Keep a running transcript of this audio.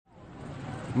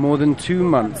More than 2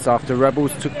 months after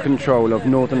rebels took control of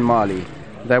northern Mali,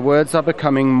 their words are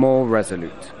becoming more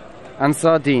resolute.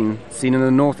 Ansar Dine, seen in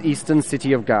the northeastern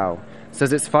city of Gao,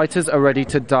 says its fighters are ready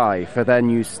to die for their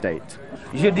new state.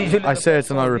 I say it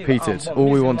and I repeat it. All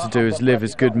we want to do is live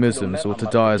as good Muslims or to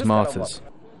die as martyrs.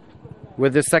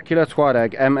 With the secular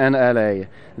Tuareg MNLA,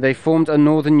 they formed a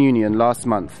northern union last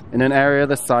month in an area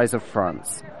the size of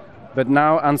France. But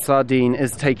now Ansar Dine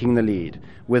is taking the lead,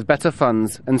 with better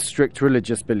funds and strict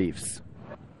religious beliefs.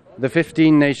 The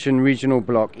 15-nation regional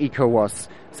bloc ECOWAS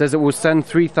says it will send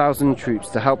 3,000 troops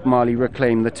to help Mali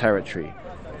reclaim the territory.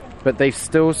 But they've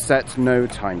still set no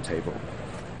timetable.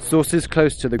 Sources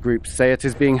close to the group say it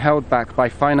is being held back by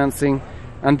financing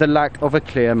and the lack of a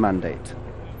clear mandate.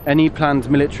 Any planned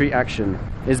military action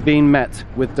is being met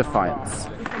with defiance.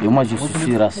 I'm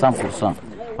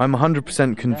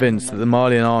 100% convinced that the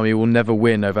Malian army will never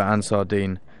win over Ansar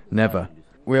Dine. Never.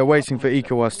 We are waiting for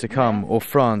ECOWAS to come, or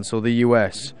France, or the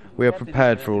US. We are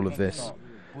prepared for all of this.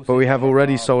 But we have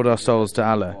already sold our souls to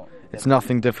Allah. It's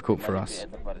nothing difficult for us.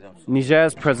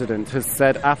 Niger's president has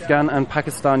said Afghan and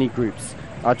Pakistani groups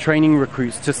are training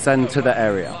recruits to send to the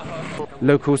area.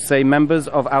 Locals say members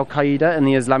of Al-Qaeda in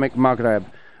the Islamic Maghreb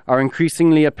are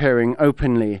increasingly appearing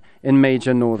openly in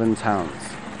major northern towns.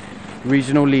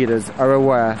 Regional leaders are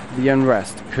aware the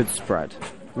unrest could spread.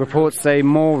 Reports say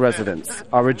more residents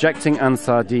are rejecting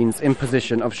Ansar Dine's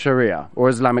imposition of Sharia or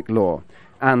Islamic law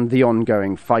and the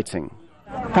ongoing fighting.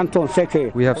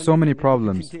 We have so many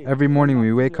problems. Every morning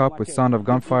we wake up with sound of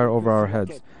gunfire over our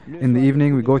heads. In the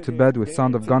evening we go to bed with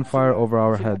sound of gunfire over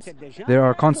our heads. There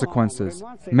are consequences,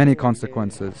 many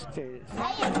consequences.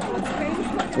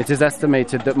 It is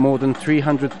estimated that more than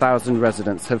 300,000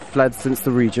 residents have fled since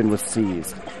the region was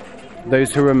seized.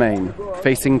 Those who remain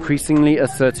face increasingly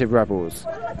assertive rebels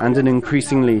and an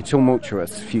increasingly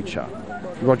tumultuous future.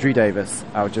 Rhodri, Davies,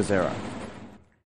 Al Jazeera.